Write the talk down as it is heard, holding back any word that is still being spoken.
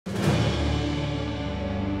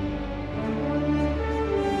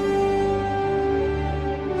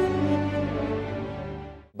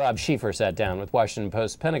Bob Schieffer sat down with Washington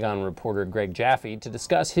Post Pentagon reporter Greg Jaffe to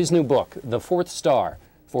discuss his new book, The Fourth Star: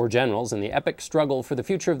 Four Generals in the Epic Struggle for the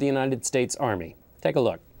Future of the United States Army. Take a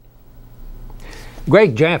look.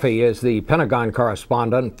 Greg Jaffe is the Pentagon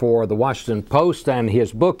correspondent for the Washington Post, and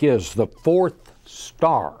his book is The Fourth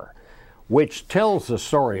Star, which tells the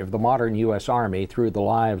story of the modern U.S. Army through the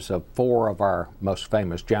lives of four of our most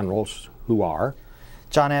famous generals, who are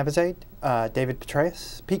John Abizaid, David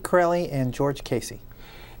Petraeus, Pete Corelli, and George Casey.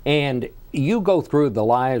 And you go through the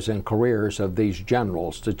lives and careers of these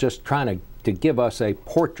generals to just try to give us a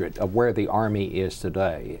portrait of where the Army is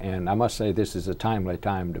today. And I must say this is a timely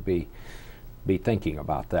time to be thinking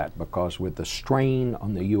about that, because with the strain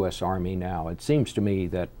on the U.S. Army now, it seems to me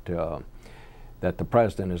that that the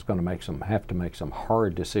president is going to have to make some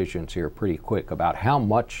hard decisions here pretty quick about how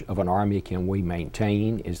much of an Army can we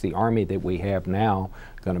maintain. Is the Army that we have now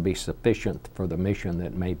going to be sufficient for the mission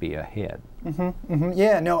that may be ahead?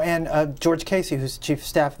 Yeah, no, and George Casey, who's Chief of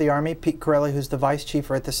Staff of the Army, Pete Corelli, who's the Vice Chief,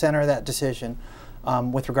 are at the center of that decision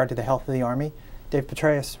with regard to the health of the Army. Dave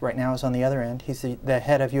Petraeus right now is on the other end. He's the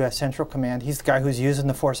head of U.S. Central Command. He's the guy who's using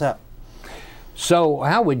the force up. So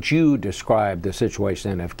how would you describe the situation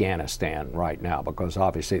in Afghanistan right now? Because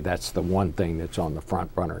obviously that's the one thing that's on the front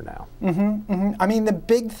runner now. I mean, the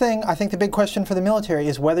big thing, I think the big question for the military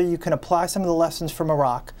is whether you can apply some of the lessons from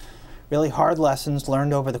Iraq, really hard lessons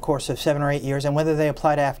learned over the course of 7 or 8 years, and whether they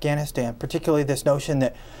apply to Afghanistan, particularly this notion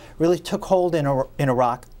that really took hold in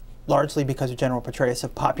Iraq, largely because of General Petraeus,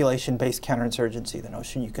 of population-based counterinsurgency, the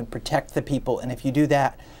notion you can protect the people, and if you do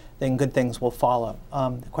that, then good things will follow.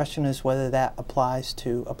 The question is whether that applies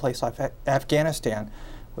to a place like Afghanistan,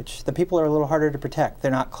 which the people are a little harder to protect.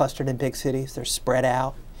 They're not clustered in big cities. They're spread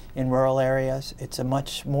out in rural areas. It's a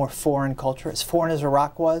much more foreign culture. As foreign as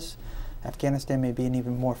Iraq was, Afghanistan may be an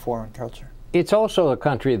even more foreign culture. It's also a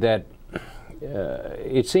country that,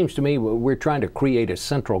 it seems to me, we're trying to create a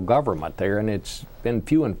central government there, and it's been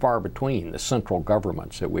few and far between the central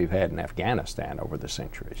governments that we've had in Afghanistan over the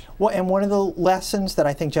centuries. Well, and one of the lessons that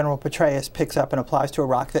I think General Petraeus picks up and applies to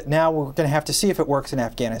Iraq, that now we're going to have to see if it works in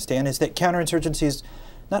Afghanistan, is that counterinsurgency is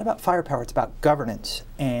not about firepower, it's about governance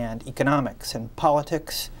and economics and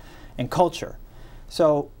politics and culture.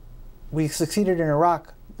 So we succeeded in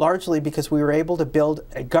Iraq largely because we were able to build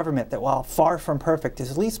a government that, while far from perfect,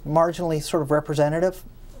 is at least marginally sort of representative.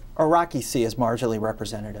 Iraqis see as marginally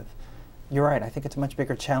representative. You're right, I think it's a much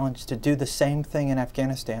bigger challenge to do the same thing in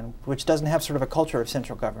Afghanistan, which doesn't have sort of a culture of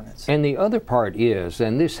central governance. And the other part is,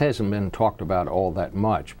 and this hasn't been talked about all that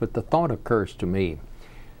much, but the thought occurs to me,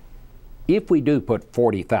 if we do put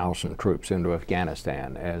 40,000 troops into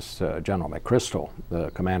Afghanistan, as General McChrystal, the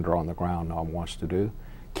commander on the ground, now wants to do,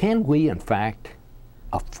 can we in fact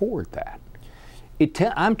afford that?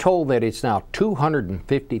 I'm told that it's now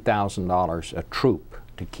 $250,000 a troop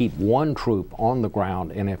to keep one troop on the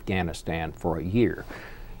ground in Afghanistan for a year.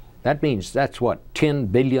 That means that's what,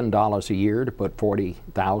 $10 billion a year to put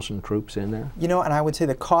 40,000 troops in there? You know, and I would say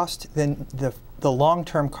the cost, then the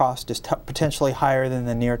long-term cost is potentially higher than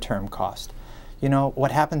the near-term cost. You know,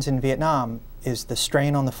 what happens in Vietnam is the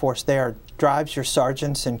strain on the force there drives your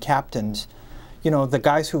sergeants and captains, you know, the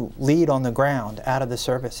guys who lead on the ground, out of the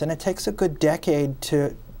service. And it takes a good decade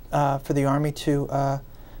for the Army to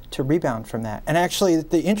rebound from that. And actually,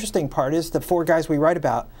 the interesting part is the four guys we write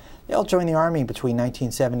about, they all joined the Army between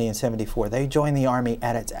 1970 and 74. They joined the Army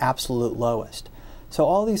at its absolute lowest. So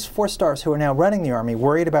all these four-stars who are now running the Army,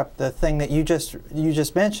 worried about the thing that you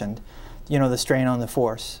just mentioned, you know, the strain on the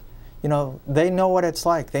force. You know, they know what it's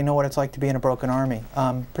like. They know what it's like to be in a broken Army,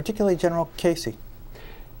 particularly General Casey.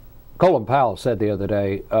 Colin Powell said the other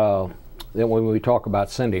day that when we talk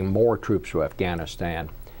about sending more troops to Afghanistan,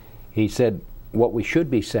 he said, what we should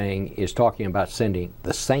be saying is talking about sending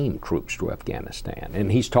the same troops to Afghanistan. And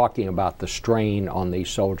he's talking about the strain on these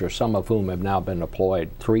soldiers, some of whom have now been deployed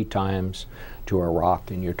 3 times to Iraq,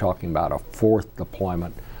 and you're talking about a 4th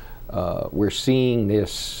deployment. We're seeing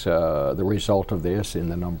this, the result of this in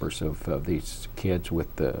the numbers of these kids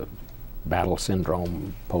with the battle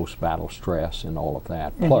syndrome, post-battle stress, and all of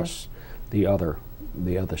that, plus the other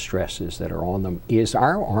stresses that are on them. Is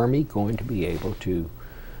our Army going to be able to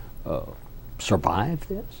survive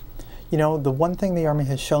this? You know, the one thing the Army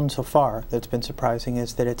has shown so far that's been surprising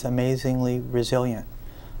is that it's amazingly resilient.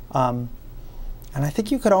 And I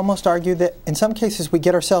think you could almost argue that in some cases we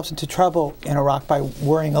get ourselves into trouble in Iraq by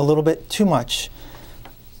worrying a little bit too much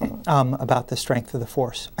about the strength of the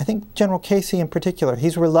force. I think General Casey in particular,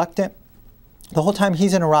 he's reluctant. The whole time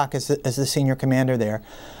he's in Iraq as the senior commander there,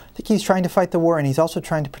 I think he's trying to fight the war, and he's also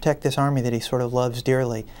trying to protect this Army that he sort of loves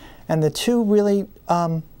dearly. And the two really,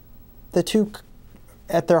 the two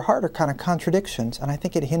at their heart are kind of contradictions, and I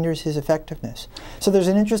think it hinders his effectiveness. So there's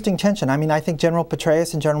an interesting tension. I mean, I think General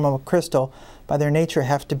Petraeus and General McChrystal, by their nature,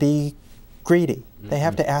 have to be greedy. They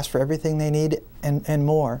have to ask for everything they need and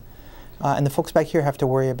more. And the folks back here have to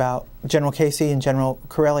worry about, General Casey and General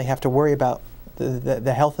Corelli have to worry about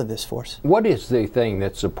the health of this force. What is the thing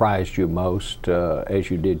that surprised you most as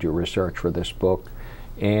you did your research for this book?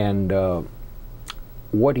 And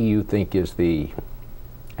what do you think is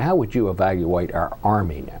how would you evaluate our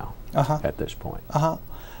Army now at this point?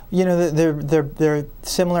 You know, they're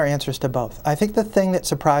similar answers to both. I think the thing that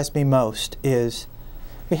surprised me most is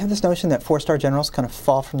we have this notion that four-star generals kind of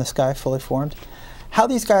fall from the sky fully formed. How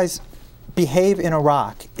these guys behave in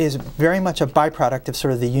Iraq is very much a byproduct of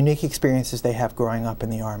sort of the unique experiences they have growing up in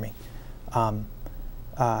the Army.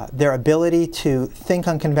 Their ability to think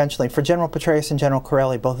unconventionally. For General Petraeus and General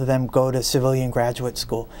Corelli, both of them go to civilian graduate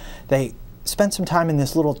school. They spent some time in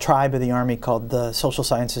this little tribe of the Army called the Social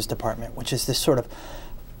Sciences Department, which is this sort of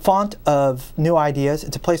font of new ideas.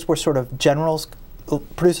 It's a place where sort of generals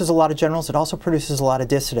produces a lot of generals. It also produces a lot of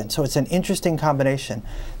dissidents. So it's an interesting combination.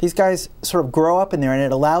 These guys sort of grow up in there, and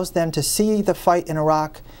it allows them to see the fight in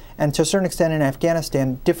Iraq and to a certain extent in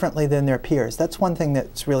Afghanistan differently than their peers. That's one thing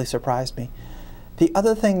that's really surprised me. The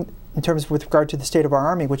other thing, in terms with regard to the state of our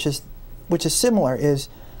Army, which is similar, is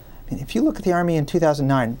I mean, if you look at the Army in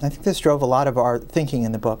 2009, I think this drove a lot of our thinking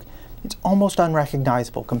in the book. It's almost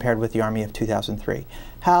unrecognizable compared with the Army of 2003.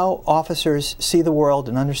 How officers see the world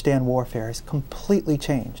and understand warfare has completely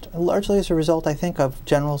changed, largely as a result, I think, of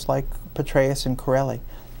generals like Petraeus and Corelli.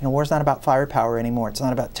 You know, war's not about firepower anymore. It's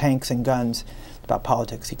not about tanks and guns. It's about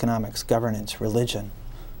politics, economics, governance, religion.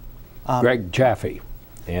 Greg Jaffe.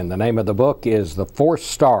 And the name of the book is The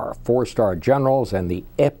Four-Star Generals and the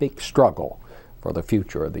Epic Struggle for the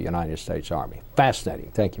Future of the United States Army. Fascinating.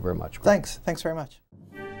 Thank you very much, Greg. Thanks very much.